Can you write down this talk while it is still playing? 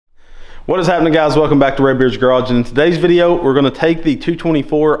What is happening, guys? Welcome back to Redbeard's Garage. And in today's video, we're going to take the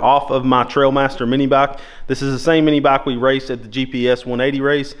 224 off of my Trailmaster mini bike. This is the same mini bike we raced at the GPS 180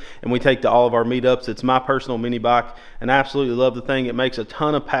 race, and we take to all of our meetups. It's my personal mini bike, and I absolutely love the thing. It makes a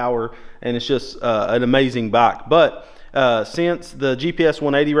ton of power, and it's just an amazing bike. But since the GPS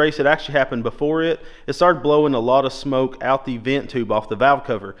 180 race, it actually happened before it started blowing a lot of smoke out the vent tube off the valve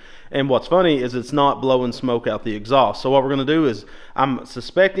cover. And what's funny is it's not blowing smoke out the exhaust. So what we're going to do is, I'm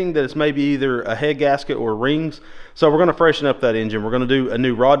suspecting that it's maybe either a head gasket or rings. So we're going to freshen up that engine. We're going to do a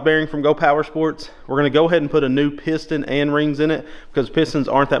new rod bearing from Go Power Sports. We're going to go ahead and put a new piston and rings in it, because pistons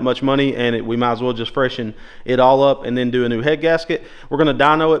aren't that much money, and we might as well just freshen it all up and then do a new head gasket. We're going to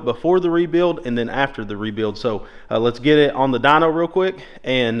dyno it before the rebuild and then after the rebuild. So let's get it on the dyno real quick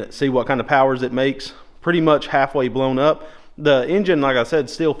and see what kind of powers it makes. Pretty much halfway blown up. The engine, like I said,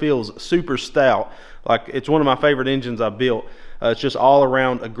 still feels super stout. Like, it's one of my favorite engines I've built. It's just all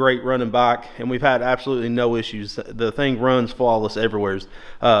around a great running bike, and we've had absolutely no issues. The thing runs flawless everywhere.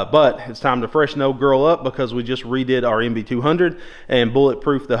 But it's time to freshen old girl up, because we just redid our MB200 and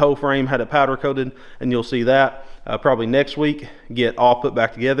bulletproof the whole frame, had it powder coated, and you'll see that probably next week, get all put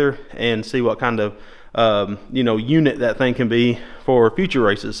back together and see what kind of unit that thing can be for future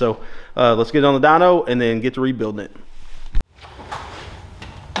races. So let's get on the dyno and then get to rebuilding it.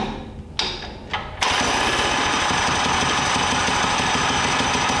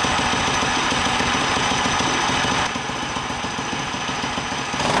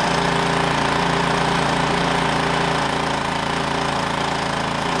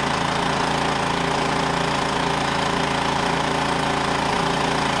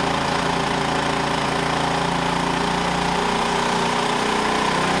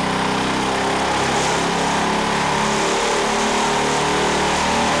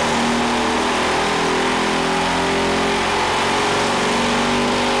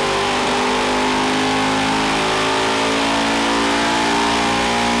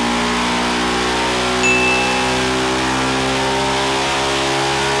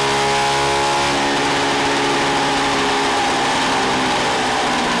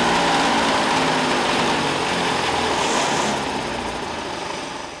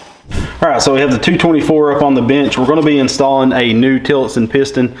 Alright, so we have the 224 up on the bench. We're going to be installing a new Tillotson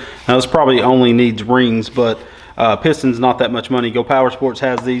piston. Now, this probably only needs rings, but piston's not that much money. Go Power Sports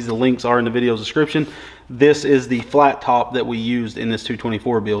has these. The links are in the video description. This is the flat top that we used in this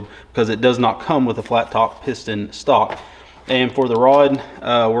 224 build, because it does not come with a flat top piston stock. And for the rod,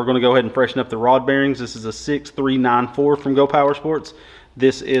 we're going to go ahead and freshen up the rod bearings. This is a 6394 from Go Power Sports.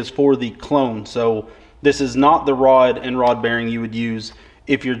 This is for the clone. So this is not the rod and rod bearing you would use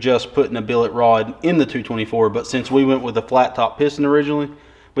if you're just putting a billet rod in the 224, but since we went with a flat top piston originally,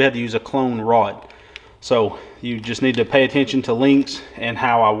 we had to use a clone rod. So you just need to pay attention to links and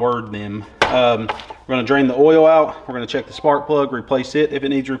how I word them. We're going to drain the oil out. We're going to check the spark plug, replace it if it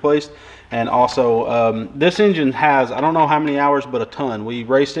needs replaced. And also, this engine has, I don't know how many hours, but a ton. We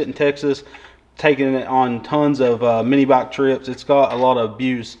raced it in Texas, taking it on tons of mini bike trips. It's got a lot of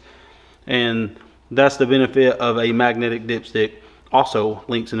abuse, and that's the benefit of a magnetic dipstick. Also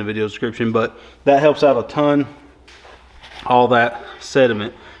links in the video description, but that helps out a ton, all that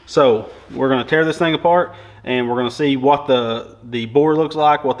sediment. So we're going to tear this thing apart, and we're going to see what the bore looks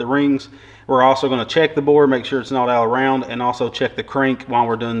like, what the rings. We're also going to check the bore, make sure it's not out around, and also check the crank while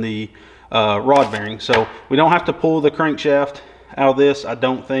we're doing the rod bearing. So we don't have to pull the crankshaft out of this, I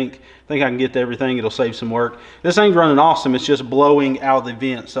don't think. I think I can get to everything. It'll save some work. This thing's running awesome. It's just blowing out of the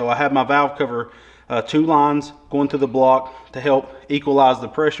vent. So I have my valve cover, 2 lines going to the block to help equalize the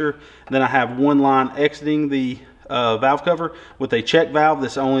pressure. And then I have 1 line exiting the valve cover with a check valve.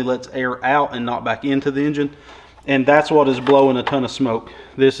 This only lets air out and not back into the engine. And that's what is blowing a ton of smoke.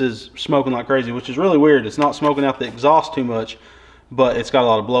 This is smoking like crazy, which is really weird. It's not smoking out the exhaust too much, but it's got a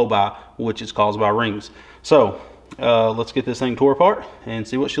lot of blow by, which is caused by rings. So let's get this thing tore apart and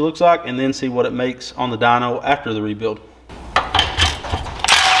see what she looks like, and then see what it makes on the dyno after the rebuild.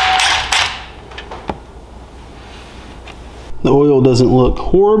 The oil doesn't look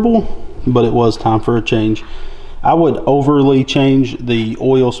horrible, but it was time for a change. I would overly change the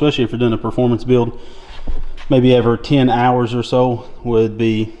oil, especially if you're doing a performance build. Maybe every 10 hours or so would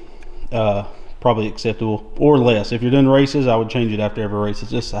be probably acceptable, or less. If you're doing races, I would change it after every race. It's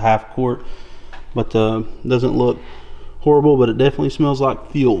just a half quart, but doesn't look horrible, but it definitely smells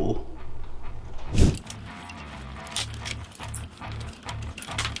like fuel.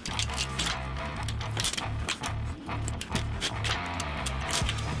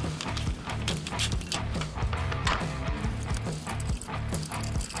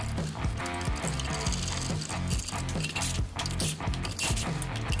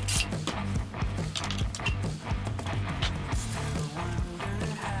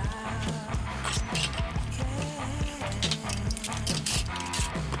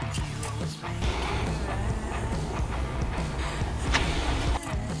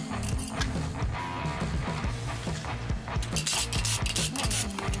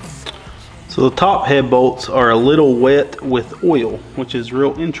 So the top head bolts are a little wet with oil, which is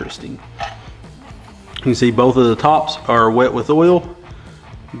real interesting. You can see both of the tops are wet with oil.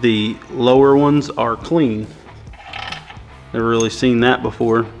 The lower ones are clean. Never really seen that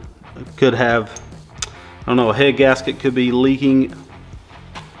before. It could have, I don't know, a head gasket could be leaking.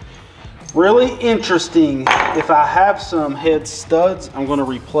 Really interesting. If I have some head studs, I'm going to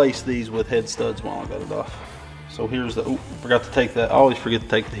replace these with head studs while I got it off. So here's the, forgot to take that. I always forget to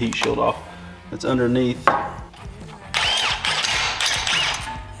take the heat shield off. It's underneath.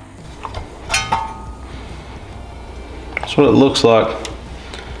 That's what it looks like.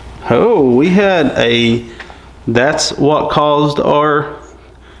 Oh, we had a, that's what caused our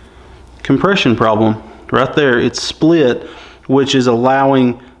compression problem. Right there, it's split, which is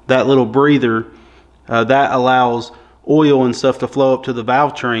allowing that little breather, that allows oil and stuff to flow up to the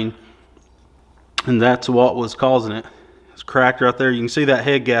valve train. And that's what was causing it. It's cracked right there. You can see that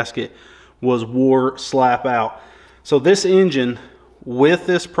head gasket was wore slap out. So this engine with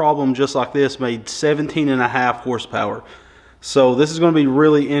this problem just like this made 17.5 horsepower. So this is going to be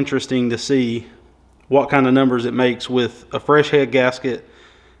really interesting to see what kind of numbers it makes with a fresh head gasket.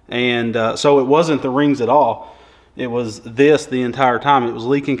 And so it wasn't the rings at all. It was this the entire time. It was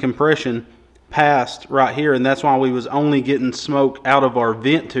leaking compression past right here, and that's why we was only getting smoke out of our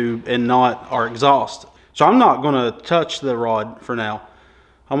vent tube and not our exhaust. So I'm not going to touch the rod for now.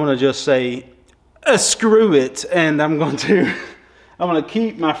 I'm going to just say screw it, and I'm going to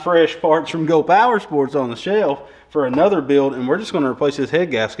keep my fresh parts from Go Power Sports on the shelf for another build, and we're just going to replace this head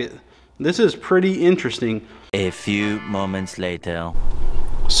gasket. This is pretty interesting. A few moments later.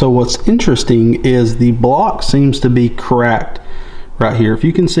 So what's interesting is the block seems to be cracked right here. If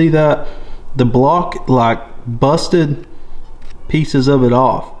you can see that, the block like busted pieces of it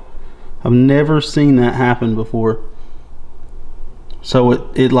off. I've never seen that happen before. So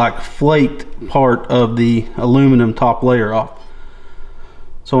it like flaked part of the aluminum top layer off.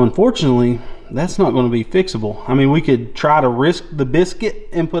 So unfortunately, that's not going to be fixable. I mean, we could try to risk the biscuit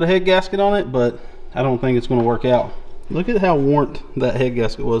and put a head gasket on it, but I don't think it's going to work out. Look at how worn that head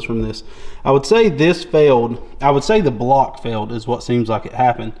gasket was from this. I would say this failed. I would say the block failed is what seems like it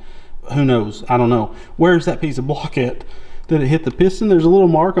happened. Who knows? I don't know. Where's that piece of block at? Did it hit the piston? There's a little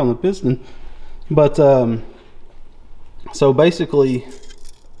mark on the piston. But so basically,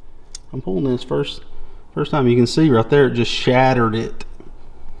 I'm pulling this first time. You can see right there, it just shattered it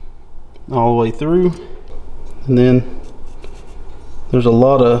all the way through. And then there's a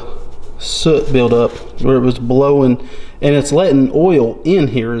lot of soot buildup where it was blowing, and it's letting oil in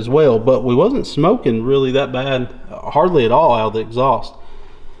here as well, but we wasn't smoking really that bad, hardly at all out of the exhaust.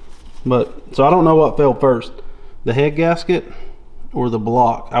 But so I don't know what fell first, the head gasket or the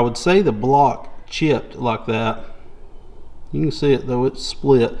block. I would say the block chipped like that. You can see it though, it's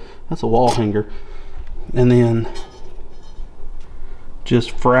split. That's a wall hanger. And then just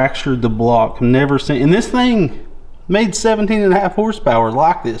fractured the block. Never seen, and this thing made 17.5 horsepower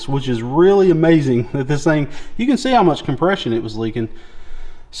like this, which is really amazing that this thing, you can see how much compression it was leaking.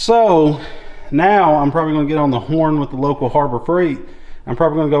 So now I'm probably going to get on the horn with the local Harbor Freight. I'm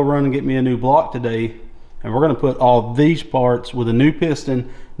probably going to go run and get me a new block today, and we're going to put all these parts with a new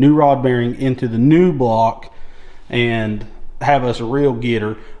piston, new rod bearing into the new block and have us a real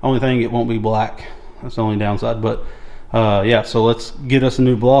getter. Only thing, it won't be black. That's the only downside. But yeah, so let's get us a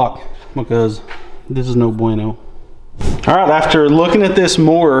new block because this is no bueno. All right, after looking at this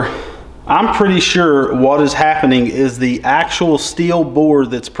more, I'm pretty sure what is happening is the actual steel bore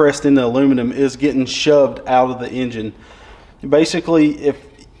that's pressed into aluminum is getting shoved out of the engine. Basically,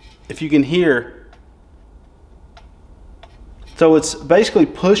 if you can hear, so it's basically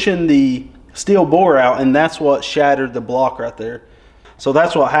pushing the steel bore out, and that's what shattered the block right there. So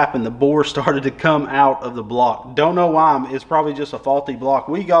that's what happened. The bore started to come out of the block. Don't know why. It's probably just a faulty block.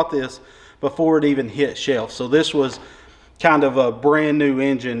 We got this before it even hit shelf. So this was kind of a brand new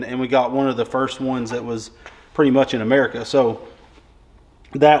engine, and we got one of the first ones that was pretty much in America. So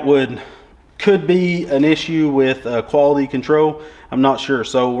that could be an issue with quality control. I'm not sure.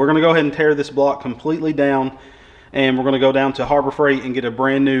 So we're going to go ahead and tear this block completely down, and we're going to go down to Harbor Freight and get a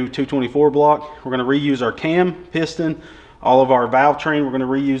brand new 224 block. We're going to reuse our cam, piston, all of our valve train. We're going to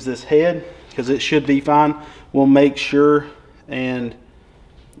reuse this head because it should be fine. We'll make sure and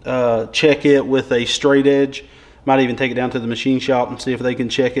check it with a straight edge. Might even take it down to the machine shop and see if they can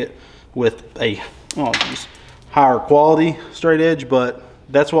check it with a higher quality straight edge. But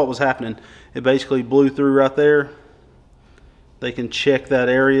that's what was happening. It basically blew through right there. They can check that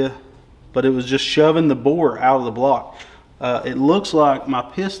area, but it was just shoving the bore out of the block. It looks like my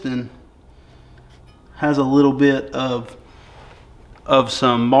piston has a little bit of of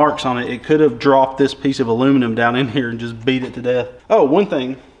some marks on it. It could have dropped this piece of aluminum down in here and just beat it to death. Oh, one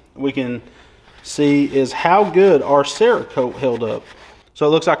thing we can see is how good our Cerakote held up. So it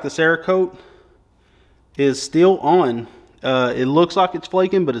looks like the Cerakote is still on. It looks like it's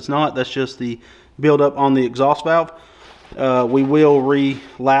flaking, but it's not. That's just the buildup on the exhaust valve. We will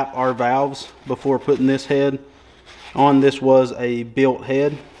re-lap our valves before putting this head on. This was a built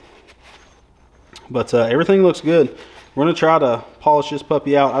head, but everything looks good. We're going to try to polish this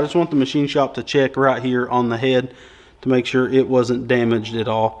puppy out. I just want the machine shop to check right here on the head to make sure it wasn't damaged at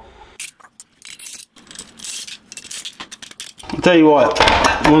all. I'll tell you what,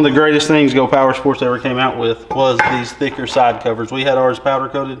 one of the greatest things Go Power Sports ever came out with was these thicker side covers. We had ours powder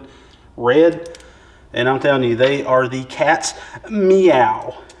coated red, and I'm telling you, they are the cat's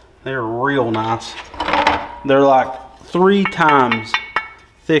meow. They're real nice. They're like 3 times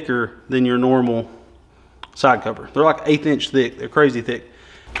thicker than your normal side cover. They're like 1/8 inch thick. They're crazy thick.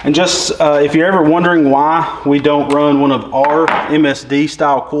 And just if you're ever wondering why we don't run one of our MSD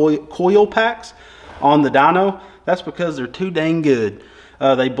style coil packs on the dyno, that's because they're too dang good.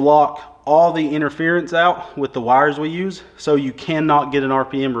 They block all the interference out with the wires we use, so you cannot get an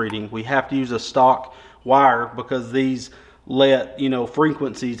RPM reading. We have to use a stock wire because these let, you know,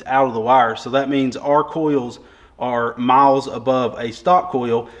 frequencies out of the wire. So that means our coils are miles above a stock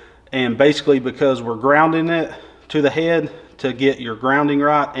coil, and basically because we're grounding it to the head to get your grounding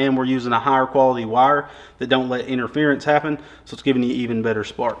right, and we're using a higher quality wire that don't let interference happen, so it's giving you even better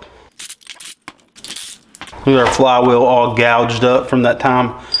spark. Look at our flywheel all gouged up from that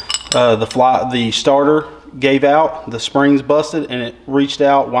time the starter gave out, the springs busted, and it reached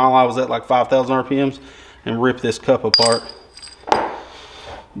out while I was at like 5,000 RPMs and ripped this cup apart.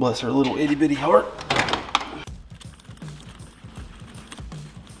 Bless her little itty bitty heart.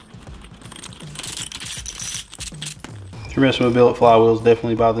 If you're messing with billet flywheels,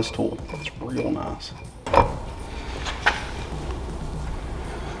 definitely buy this tool. It's real nice. I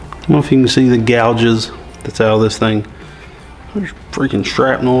don't know if you can see the gouges that's out of this thing. There's freaking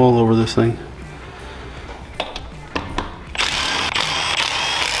shrapnel all over this thing.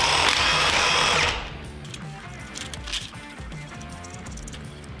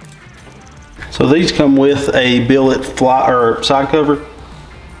 So these come with a billet side cover.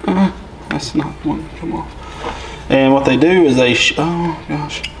 That's not one to come off. And what they do is they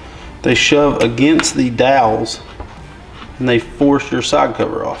they shove against the dowels and they force your side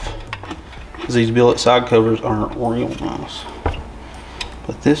cover off. Because these billet side covers aren't real nice.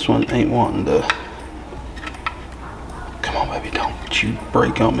 But this one ain't wanting to. Come on, baby, don't you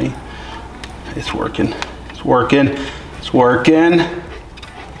break on me. It's working. It's working. It's working.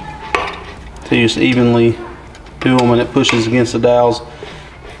 So you just evenly do them, and it pushes against the dowels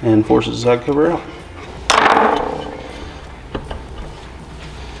and forces the side cover out.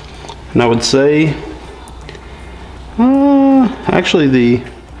 And I would say, actually the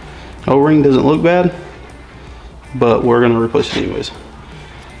O-ring doesn't look bad, but we're going to replace it anyways.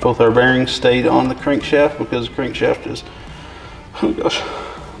 Both our bearings stayed on the crankshaft because the crankshaft is, oh gosh,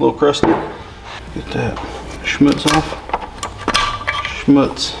 a little crusty. Get that schmutz off.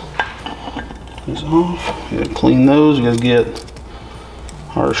 Schmutz is off. You gotta clean those. You gotta get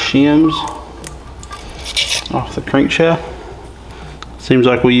our shims off the crankshaft. Seems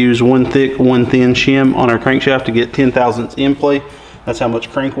like we use one thick, one thin shim on our crankshaft to get 10 thousandths in play. That's how much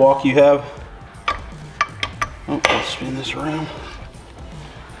crank walk you have. Oh, let's spin this around.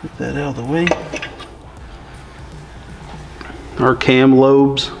 Get that out of the way. Our cam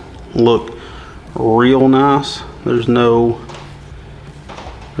lobes look real nice. There's no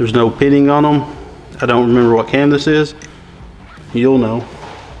pitting on them. I don't remember what cam this is. You'll know.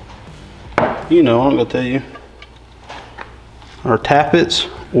 You know, I'm gonna tell you. Our tappets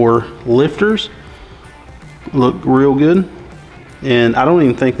or lifters look real good. And I don't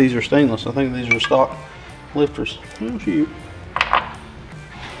even think these are stainless. I think these are stock lifters. Oh shoot.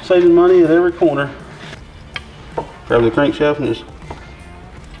 Saving money at every corner. Grab the crankshaft and just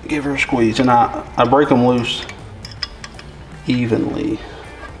give her a squeeze. And I break them loose evenly.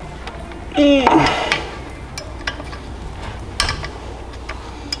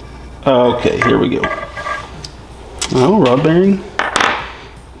 Okay, here we go. Oh, rod bearing.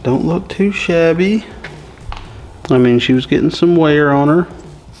 Don't look too shabby. I mean, she was getting some wear on her.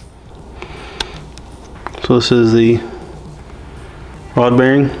 So this is the rod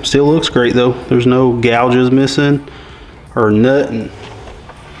bearing. Still looks great though. There's no gouges missing or nothing.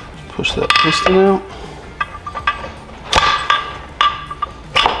 Push that piston out.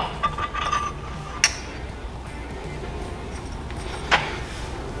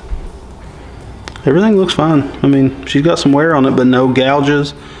 Everything looks fine. I mean, she's got some wear on it, but no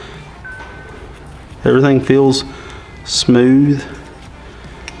gouges. Everything feels smooth.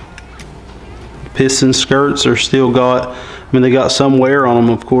 Piston skirts are still got, I mean, they got some wear on them,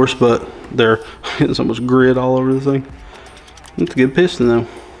 of course, but they're getting so much grit all over the thing. It's a good piston though.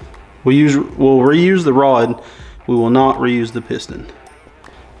 We'll reuse the rod. We will not reuse the piston.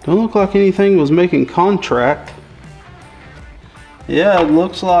 Don't look like anything was making contract. Yeah, it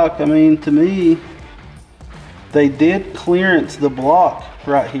looks like, I mean, to me, they did clearance the block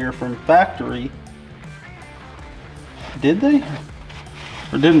right here from factory. Did they?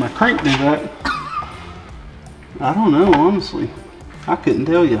 Or did my crank do that? I don't know, honestly. I couldn't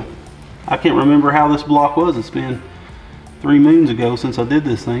tell you. I can't remember how this block was. It's been 3 moons ago since I did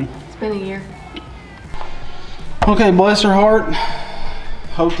this thing. It's been a year. Okay, bless her heart.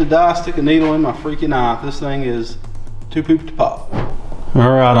 Hope to die, stick a needle in my freaking eye. This thing is too poop to pop. All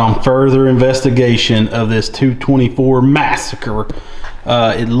right, on further investigation of this 224 massacre,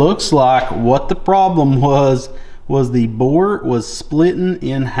 it looks like what the problem was the bore was splitting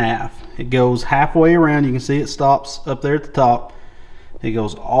in half. It goes halfway around. You can see it stops up there at the top. It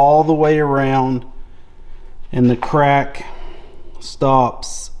goes all the way around, and the crack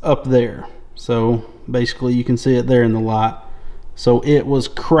stops up there. So basically you can see it there in the light. So it was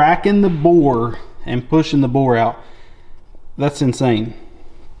cracking the bore and pushing the bore out. That's insane.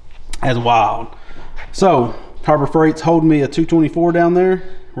 That's wild. So Harbor Freight's holding me a 224 down there.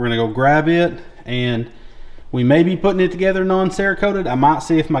 We're gonna go grab it, and we may be putting it together non-Cerakoted. I might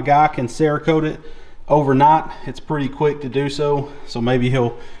see if my guy can Cerakote it overnight. It's pretty quick to do so. So maybe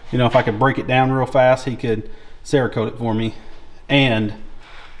he'll, you know, if I could break it down real fast, he could Cerakote it for me. And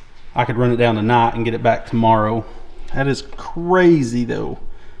I could run it down tonight and get it back tomorrow. That is crazy though.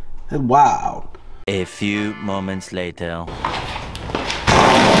 That's wild. A few moments later.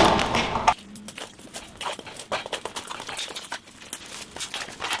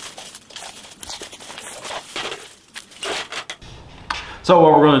 So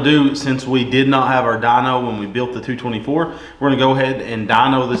what we're going to do, since we did not have our dyno when we built the 224, we're going to go ahead and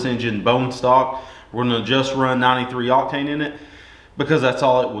dyno this engine bone stock. We're going to just run 93 octane in it because that's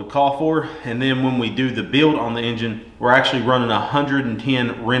all it would call for. And then when we do the build on the engine, we're actually running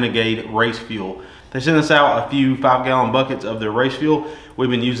 110 Renegade race fuel. They sent us out a few 5-gallon buckets of their race fuel. We've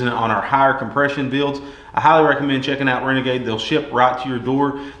been using it on our higher compression builds. I highly recommend checking out Renegade. They'll ship right to your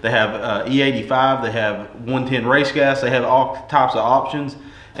door. They have E85, they have 110 race gas, they have all types of options,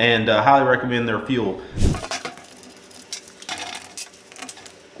 and highly recommend their fuel.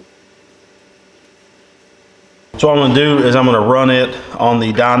 So what I'm gonna do is I'm gonna run it on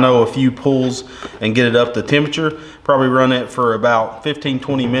the dyno a few pulls and get it up to temperature. Probably run it for about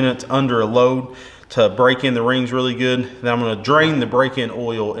 15-20 minutes under a load to break in the rings really good. Then I'm gonna drain the break-in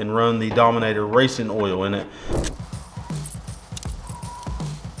oil and run the Dominator racing oil in it.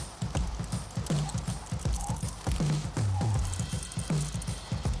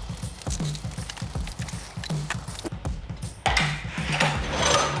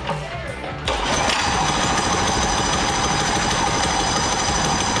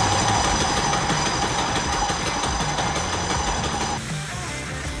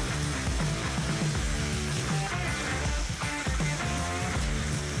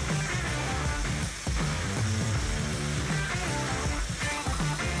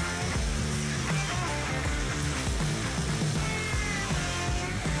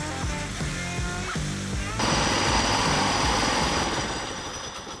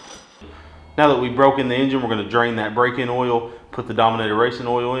 Now that we've broken the engine, we're going to drain that break-in oil, put the Dominator racing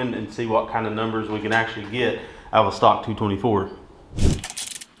oil in, and see what kind of numbers we can actually get out of a stock 224.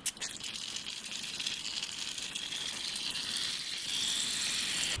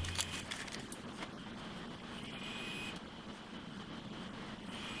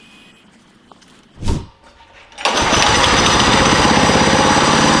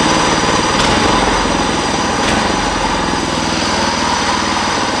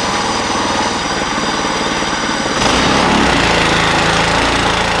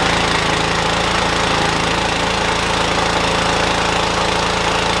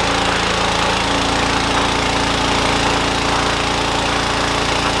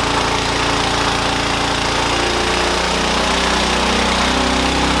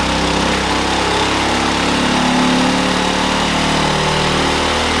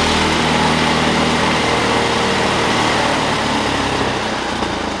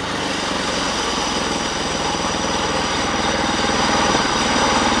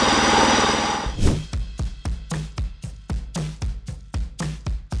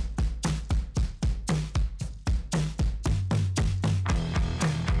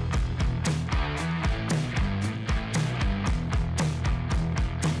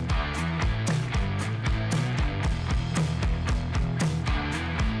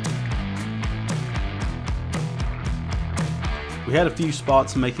 We had a few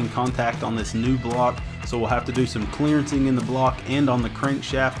spots making contact on this new block, so we'll have to do some clearancing in the block and on the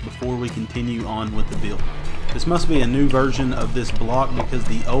crankshaft before we continue on with the build. This must be a new version of this block because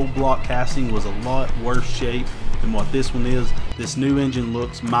the old block casting was a lot worse shape than what this one is. This new engine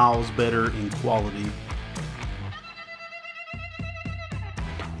looks miles better in quality.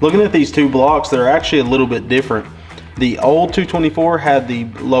 Looking at these two blocks, they're actually a little bit different. The old 224 had the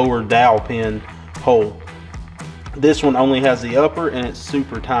lower dowel pin hole. This one only has the upper and it's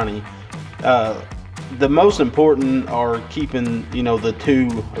super tiny. The most important are keeping, you know, the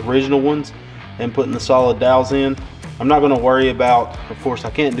two original ones and putting the solid dowels in. I'm not going to worry about, of course I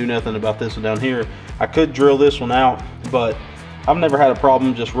can't do nothing about this one down here. I could drill this one out, but I've never had a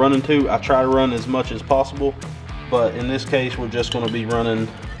problem just running two. I try to run as much as possible, but in this case we're just going to be running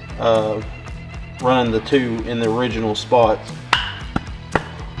the two in the original spots.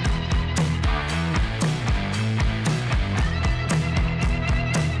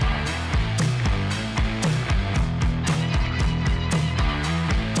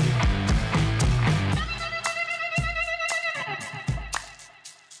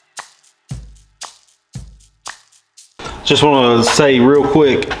 Just want to say real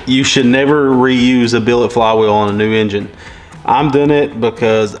quick, you should never reuse a billet flywheel on a new engine. I'm doing it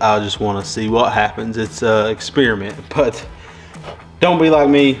because I just want to see what happens. It's an experiment, but don't be like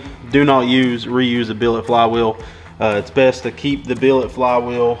me. Do not reuse a billet flywheel. It's best to keep the billet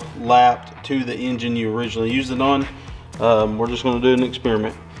flywheel lapped to the engine you originally used it on. We're just going to do an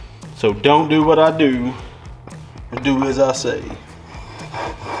experiment. So don't do what I do, do as I say.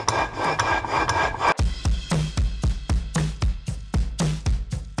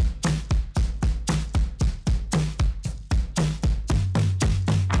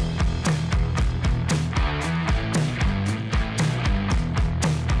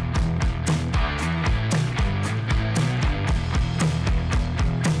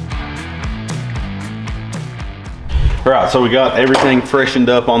 Alright, so we got everything freshened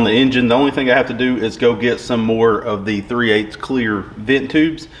up on the engine. The only thing I have to do is go get some more of the 3/8 clear vent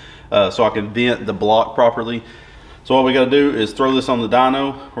tubes so I can vent the block properly. So all we got to do is throw this on the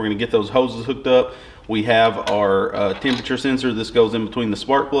dyno. We're going to get those hoses hooked up. We have our temperature sensor. This goes in between the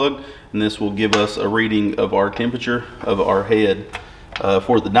spark plug, and this will give us a reading of our temperature of our head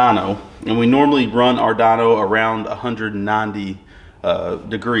for the dyno. And we normally run our dyno around 190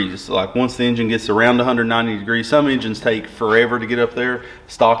 degrees. Like once the engine gets around 190 degrees, some engines take forever to get up there,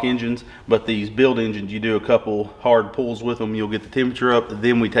 stock engines, but these build engines, you do a couple hard pulls with them, you'll get the temperature up,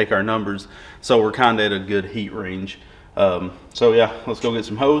 then we take our numbers. So we're kind of at a good heat range. So yeah, let's go get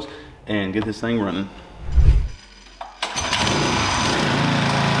some hose and get this thing running.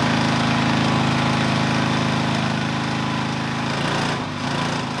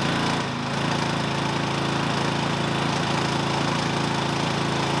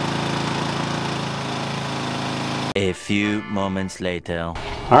 A few moments later. All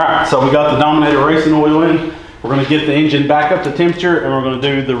right, so we got the Dominator racing oil in. We're going to get the engine back up to temperature and we're going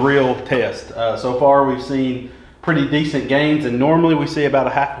to do the real test. So far we've seen pretty decent gains, and normally we see about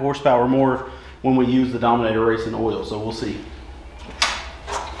a half horsepower more when we use the Dominator racing oil, so we'll see.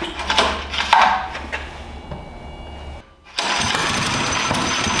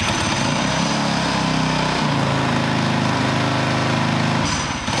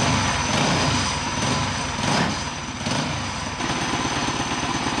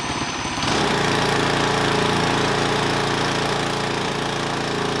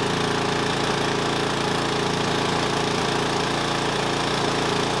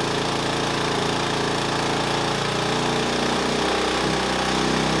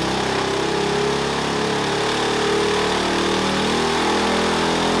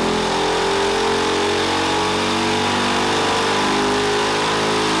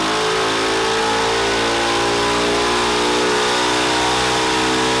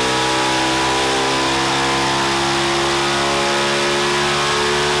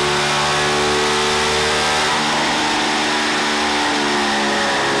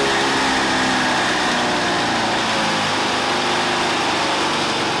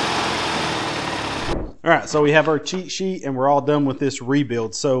 Alright, so we have our cheat sheet and we're all done with this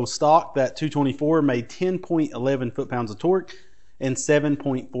rebuild. So stock, that 224 made 10.11 foot-pounds of torque and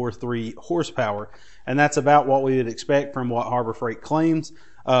 7.43 horsepower. And that's about what we would expect from what Harbor Freight claims.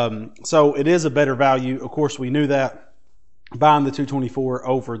 So it is a better value. Of course, we knew that buying the 224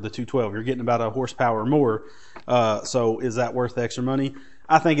 over the 212. You're getting about a horsepower more. So is that worth the extra money?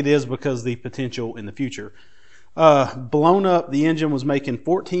 I think it is because of the potential in the future. Blown up, the engine was making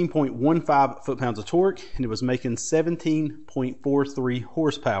 14.15 foot-pounds of torque and it was making 17.43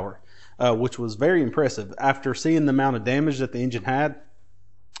 horsepower. which was very impressive. After seeing the amount of damage that the engine had,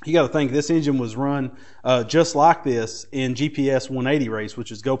 you got to think this engine was run just like this in GPS 180 race,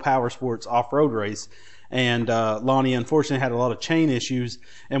 which is Go Power Sports off-road race. And Lonnie unfortunately had a lot of chain issues,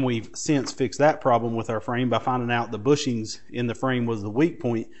 and we've since fixed that problem with our frame by finding out the bushings in the frame was the weak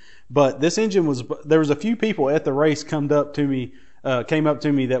point. But this engine was, there was a few people at the race came up to me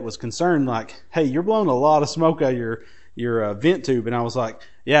that was concerned, like, hey, you're blowing a lot of smoke out of your vent tube. And I was like,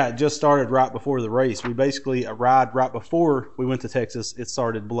 yeah, it just started right before the race. We basically arrived right before we went to Texas. It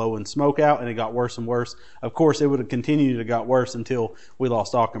started blowing smoke out, and it got worse and worse. Of course, it would have continued to got worse until we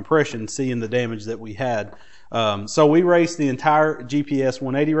lost all compression, seeing the damage that we had. So we raced the entire GPS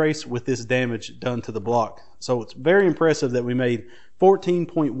 180 race with this damage done to the block. So it's very impressive that we made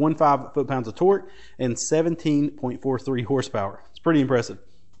 14.15 foot-pounds of torque and 17.43 horsepower. It's pretty impressive.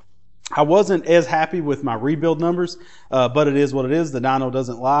 I wasn't as happy with my rebuild numbers, but it is what it is. The dyno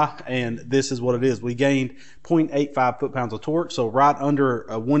doesn't lie, and this is what it is. We gained 0.85 foot-pounds of torque, so right under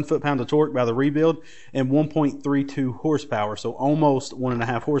 1 foot-pound of torque by the rebuild, and 1.32 horsepower, so almost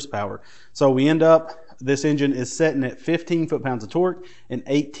 1.5 horsepower. So we end up, this engine is setting at 15 foot-pounds of torque and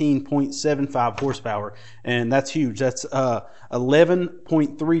 18.75 horsepower, and that's huge. That's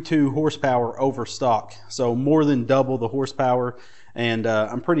 11.32 horsepower over stock, so more than double the horsepower. And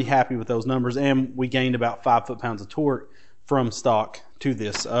I'm pretty happy with those numbers, and we gained about 5 foot-pounds of torque from stock to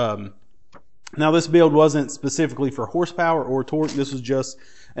this. Now, this build wasn't specifically for horsepower or torque. This was just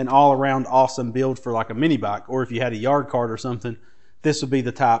an all-around awesome build for like a mini bike, or if you had a yard cart or something, this would be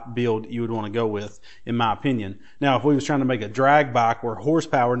the type build you would want to go with, in my opinion. Now, if we was trying to make a drag bike where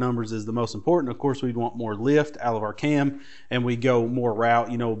horsepower numbers is the most important, of course, we'd want more lift out of our cam, and we go more route,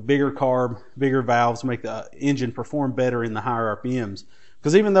 you know, bigger carb, bigger valves, make the engine perform better in the higher RPMs.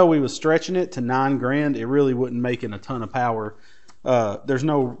 Because even though we was stretching it to 9 grand, it really wasn't making a ton of power. There's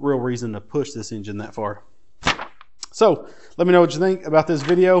no real reason to push this engine that far. So, let me know what you think about this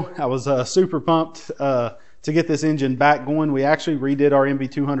video. I was super pumped to get this engine back going. We actually redid our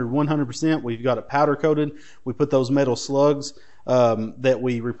MB200 100%. We've got it powder coated. We put those metal slugs that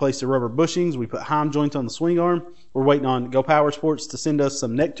we replaced the rubber bushings. We put Heim joints on the swing arm. We're waiting on Go Power Sports to send us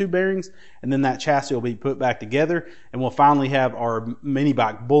some neck tube bearings, and then that chassis will be put back together, and we'll finally have our mini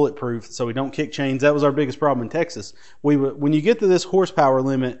bike bulletproof so we don't kick chains. That was our biggest problem in Texas. When you get to this horsepower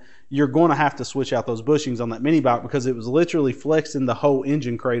limit, you're going to have to switch out those bushings on that mini bike because it was literally flexing the whole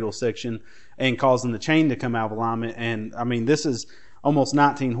engine cradle section and causing the chain to come out of alignment. And I mean, this is almost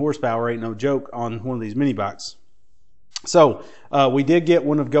 19 horsepower, ain't no joke, on one of these mini bikes. So we did get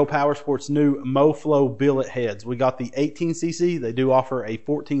one of Go Power Sports' new MoFlow billet heads. We got the 18cc. They do offer a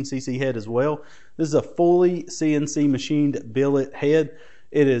 14cc head as well. This is a fully CNC machined billet head.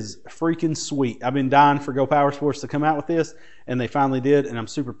 It is freaking sweet. I've been dying for Go Power Sports to come out with this, and they finally did, and I'm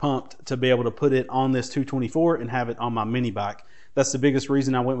super pumped to be able to put it on this 224 and have it on my mini bike. That's the biggest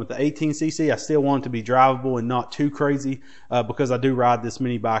reason I went with the 18cc. I still want it to be drivable and not too crazy because I do ride this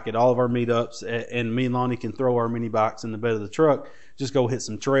mini bike at all of our meetups, and me and Lonnie can throw our mini bikes in the bed of the truck, just go hit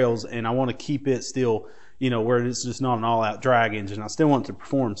some trails, and I want to keep it still, you know, where it's just not an all-out drag engine. I still want it to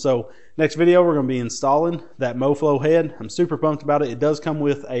perform. So next video, we're going to be installing that MoFlow head. I'm super pumped about it. It does come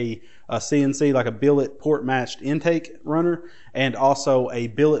with a CNC, like a billet port-matched intake runner, and also a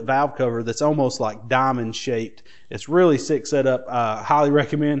billet valve cover that's almost like diamond-shaped. It's really sick setup. Highly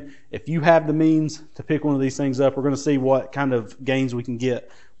recommend. If you have the means to pick one of these things up, we're going to see what kind of gains we can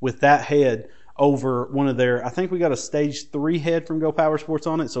get with that head over one of their, I think we got a stage 3 head from Go Power Sports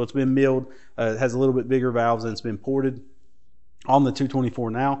on it, so it's been milled. It has a little bit bigger valves, and it's been ported on the 224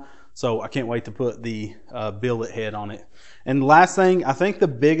 now. So I can't wait to put the billet head on it. And the last thing, I think the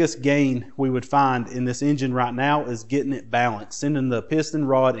biggest gain we would find in this engine right now is getting it balanced, sending the piston,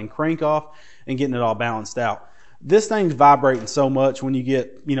 rod, and crank off and getting it all balanced out. This thing's vibrating so much when you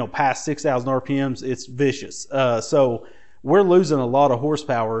get, you know, past 6,000 RPMs, it's vicious. So we're losing a lot of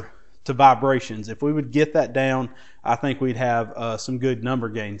horsepower to vibrations. If we would get that down, I think we'd have some good number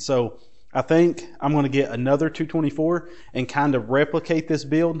gains. So I think I'm going to get another 224 and kind of replicate this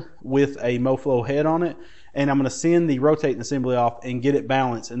build with a MoFlow head on it. And I'm going to send the rotating assembly off and get it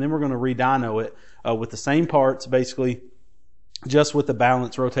balanced. And then we're going to re-dyno it with the same parts, basically, just with the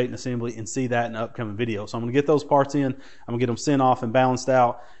balanced rotating assembly, and see that in an upcoming video. So I'm going to get those parts in. I'm going to get them sent off and balanced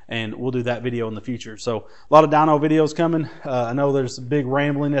out, and we'll do that video in the future. So a lot of dyno videos coming. I know there's a big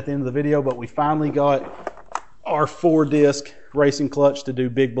rambling at the end of the video, but we finally got our 4-disc racing clutch to do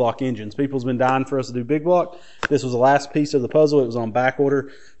big block engines. People's been dying for us to do big block. This was the last piece of the puzzle. It was on back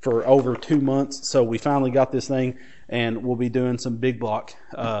order for over 2 months. So we finally got this thing, and we'll be doing some big block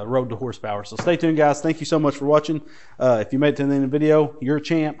road to horsepower. So stay tuned, guys. Thank you so much for watching. If you made it to the end of the video, you're a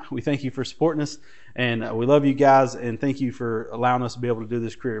champ. We thank you for supporting us, and we love you guys, and thank you for allowing us to be able to do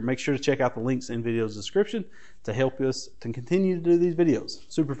this career. Make sure to check out the links in video's description to help us to continue to do these videos.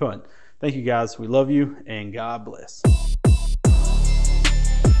 Super fun. Thank you, guys. We love you, and God bless.